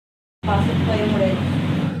pasok pa yung red.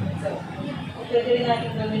 So, pwede rin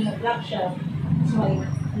natin gawin na black siya. So,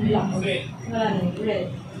 black. Wala na yung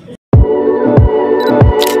red.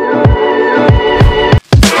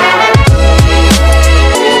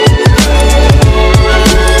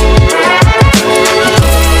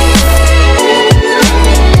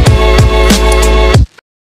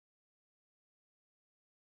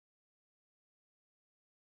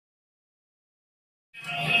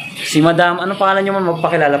 Si Madam, ano pangalan niyo, ma'am?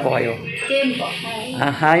 Magpakilala po kayo. Kim po.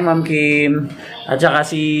 Hi, Ma'am Kim. At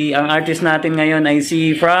saka ang artist natin ngayon ay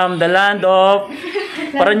si from the land of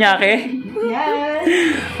Paranaque.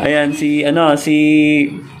 Yes. Ayan,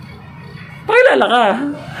 pakilala ka.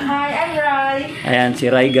 Hi, I'm Rai. Ayan, si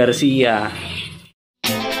Rai Garcia.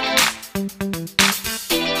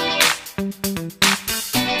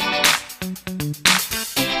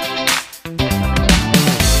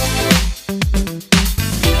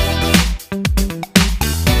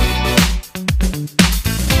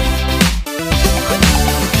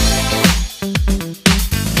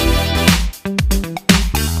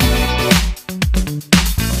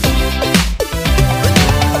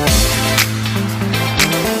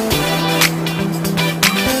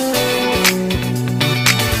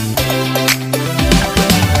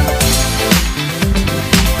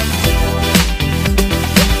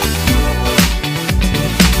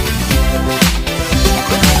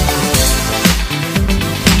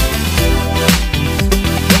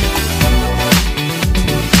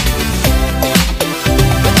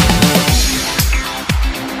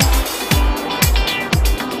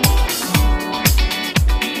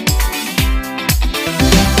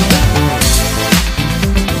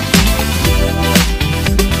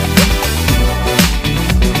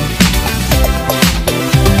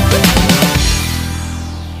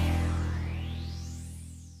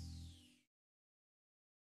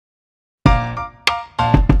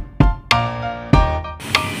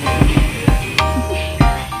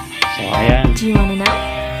 Do you wanna know?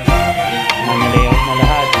 Nalayout na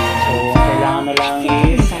lahat. So, kailangan na lang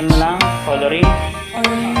is, coloring?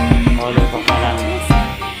 Color pa pa lang.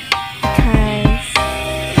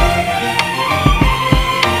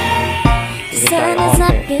 The sun is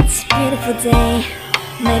up, it's a beautiful day.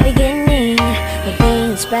 My beginning will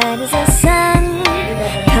be as bright as the sun.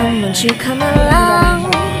 Come, won't you come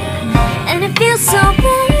along? And it feels so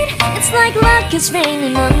bright, it's like luck is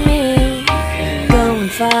raining on me. Go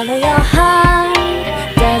and follow your heart,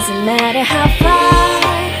 doesn't matter how far.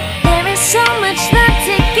 There is so much love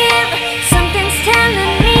to give, something's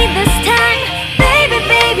telling me this time. Baby,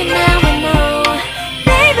 baby, now I know.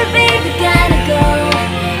 Baby, baby, gotta go.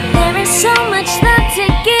 There is so much love to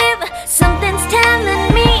give, something's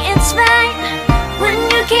telling me it's right. When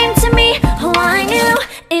you came to me, oh I knew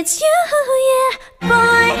it's you, yeah,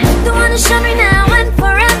 boy. The one who showed me now and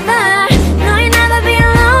forever. No, you'll never be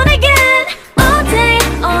alone again. All day,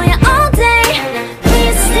 oh yeah, all day.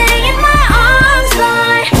 Please stay in my arms,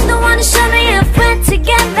 boy. The one who showed me if we're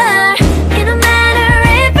together. It don't matter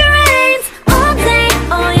if it rains. All day,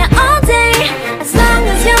 oh yeah, all day. As long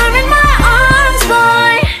as you're in my arms,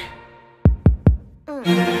 boy.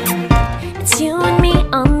 It's you and me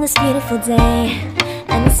on this beautiful day,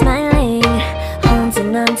 and I'm smiling,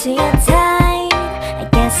 holding on to you tight. I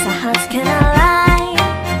guess our hearts can align,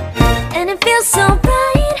 and it feels so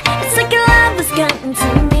bright. It's like your love has gotten to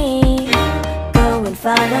me. Go and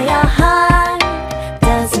follow your heart,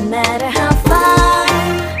 doesn't matter how far.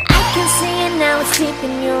 I can see it now, it's deep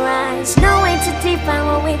in your eyes. No way to define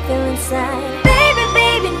what we feel inside. Baby,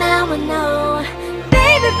 baby, now I know.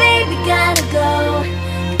 Baby, baby, gotta go.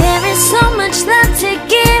 There is so much love to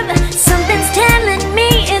give, something's telling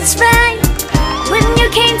me it's right. When you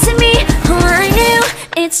came to me, oh I knew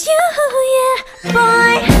it's you, yeah,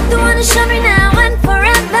 boy. The one who showed me now and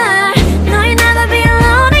forever. No, you'll never be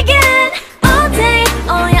alone again. All day,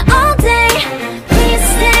 oh yeah, all day. Please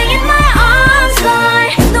stay in my arms,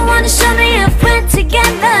 boy. The one who showed me if we're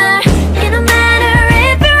together. It don't matter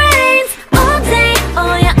if it rains. All day,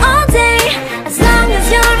 oh yeah, all day. As long as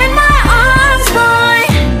you're in my arms, boy.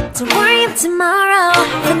 Don't worry of tomorrow,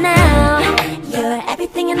 for now you're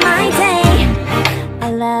everything in my day. I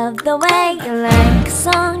love the way you like a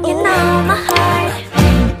song, you know my heart.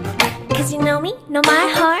 Cause you know me, know my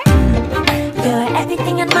heart. You're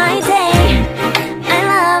everything in my day. I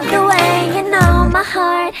love the way you know my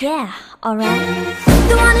heart. Yeah, alright.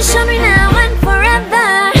 The one who showed me now and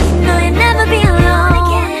forever. No, you'll never be alone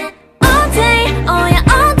again. All day, oh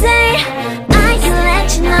yeah, all day. I can let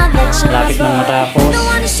you know that you're Lapit na matapos.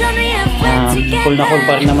 Cool na cool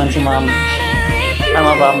pa rin naman si ma'am.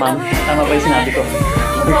 Tama ba, ma'am? Tama ba yung sinabi ko?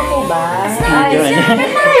 Tama po ba?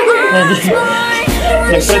 Medyo.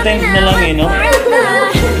 Nag-pretend na lang eh, no?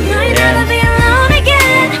 Ayan.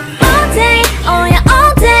 Oh yeah,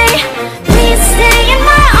 all day. Please stay in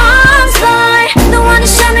my arms, boy. The one to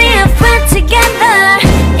show me if we're together.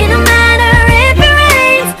 It don't matter if it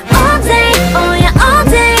rains. All day, oh yeah, all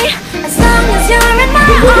day. As long as you're in my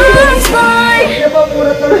arms, boy.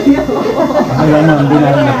 Wala na, hindi na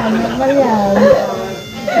rin. Mariam.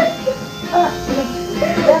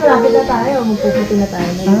 Kaya malapit na tayo. Magpuputi na tayo.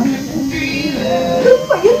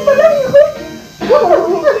 Yun pa lang yun.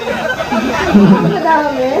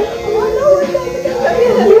 Madami?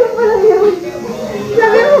 Yun pa lang yun.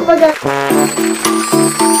 Sabi mo baga.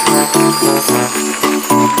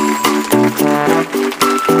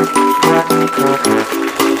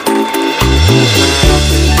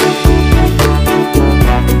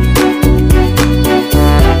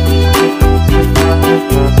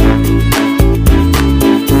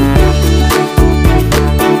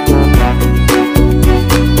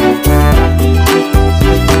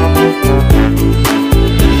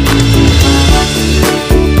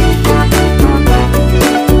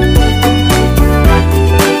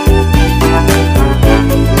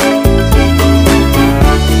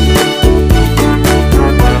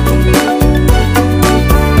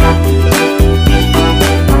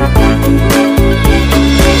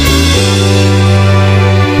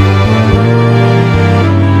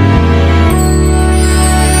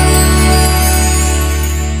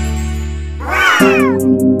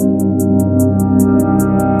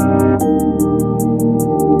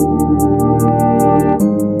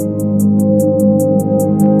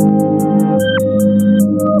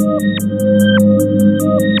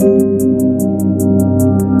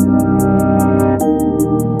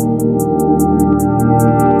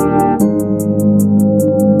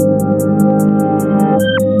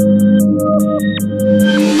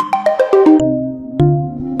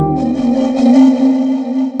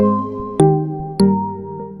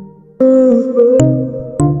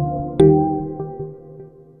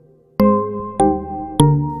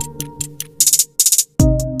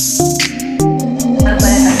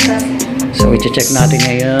 So, i-check natin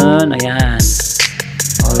ngayon. Ayan.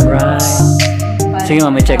 Alright. Sige,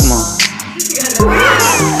 mami, check mo.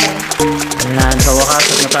 Ayan, sa wakas,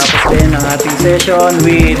 natapos din ang ating session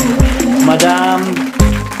with Madam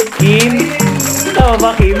Kim. Tama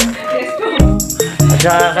ba, Kim? At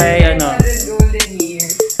saka kay, ano,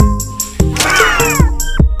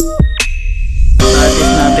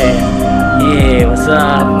 artist natin. Yeah, what's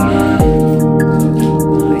up?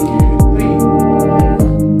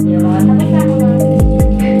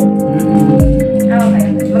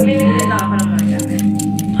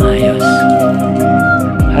 Ayos.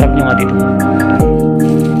 Harap nyo nga dito.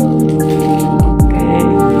 Okay.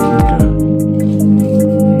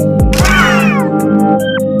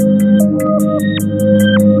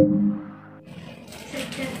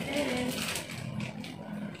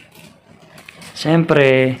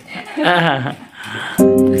 Siyempre.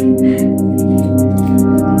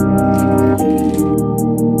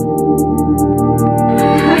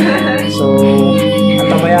 So,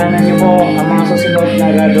 antabayanan niyo po ang mga susunod na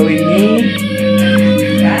gagawin ni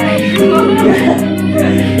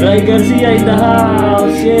Ray Garcia in the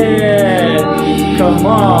house. Yeah! Come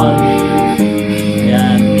on!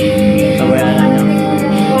 Ayan. Antabayanan niyo.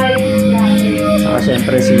 Saka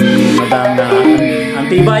siyempre si Madam na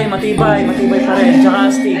matibay pa rin.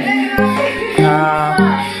 Tsaka Sting.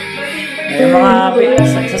 Yung mga,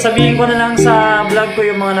 sasabihin ko na lang sa vlog ko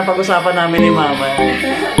yung mga napag-usapan namin ni Mama.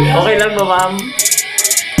 Okay lang ba, Ma'am?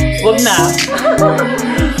 Huwag na.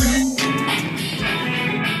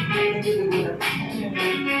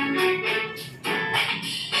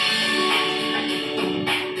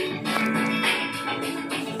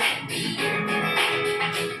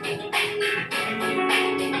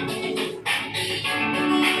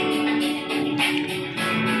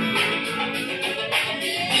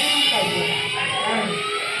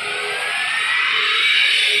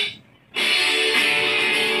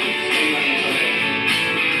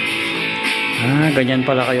 Ganyan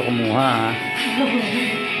pala kayo kumuha, ha?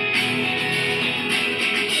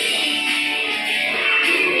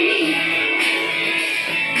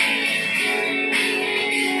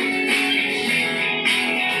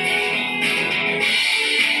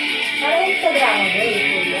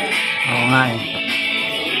 Oo nga eh.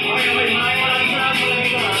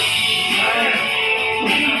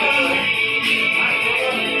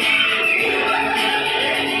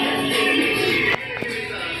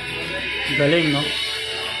 Galing, no?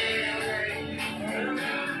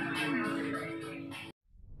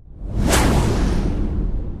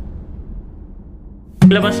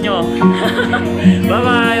 Labas nyo.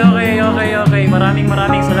 Bye-bye. Okay, okay.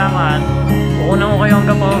 Maraming salamat. Kukunan ko kayo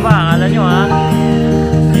hanggang pababa. Akala nyo ha.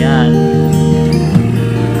 Ayan.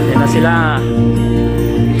 Ayan na sila.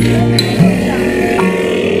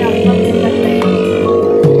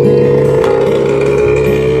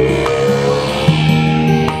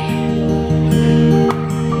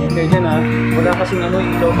 Ayan kayo dyan ha. Wala kasing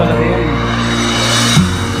ilaw talaga yan.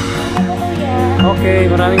 Okay,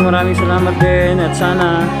 maraming salamat din. At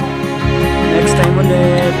sana next time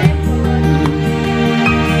ulit.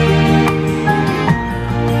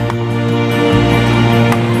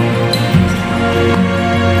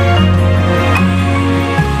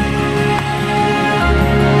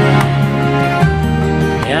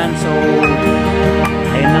 Ayan, so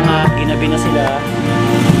ayun na nga, ginabi na sila.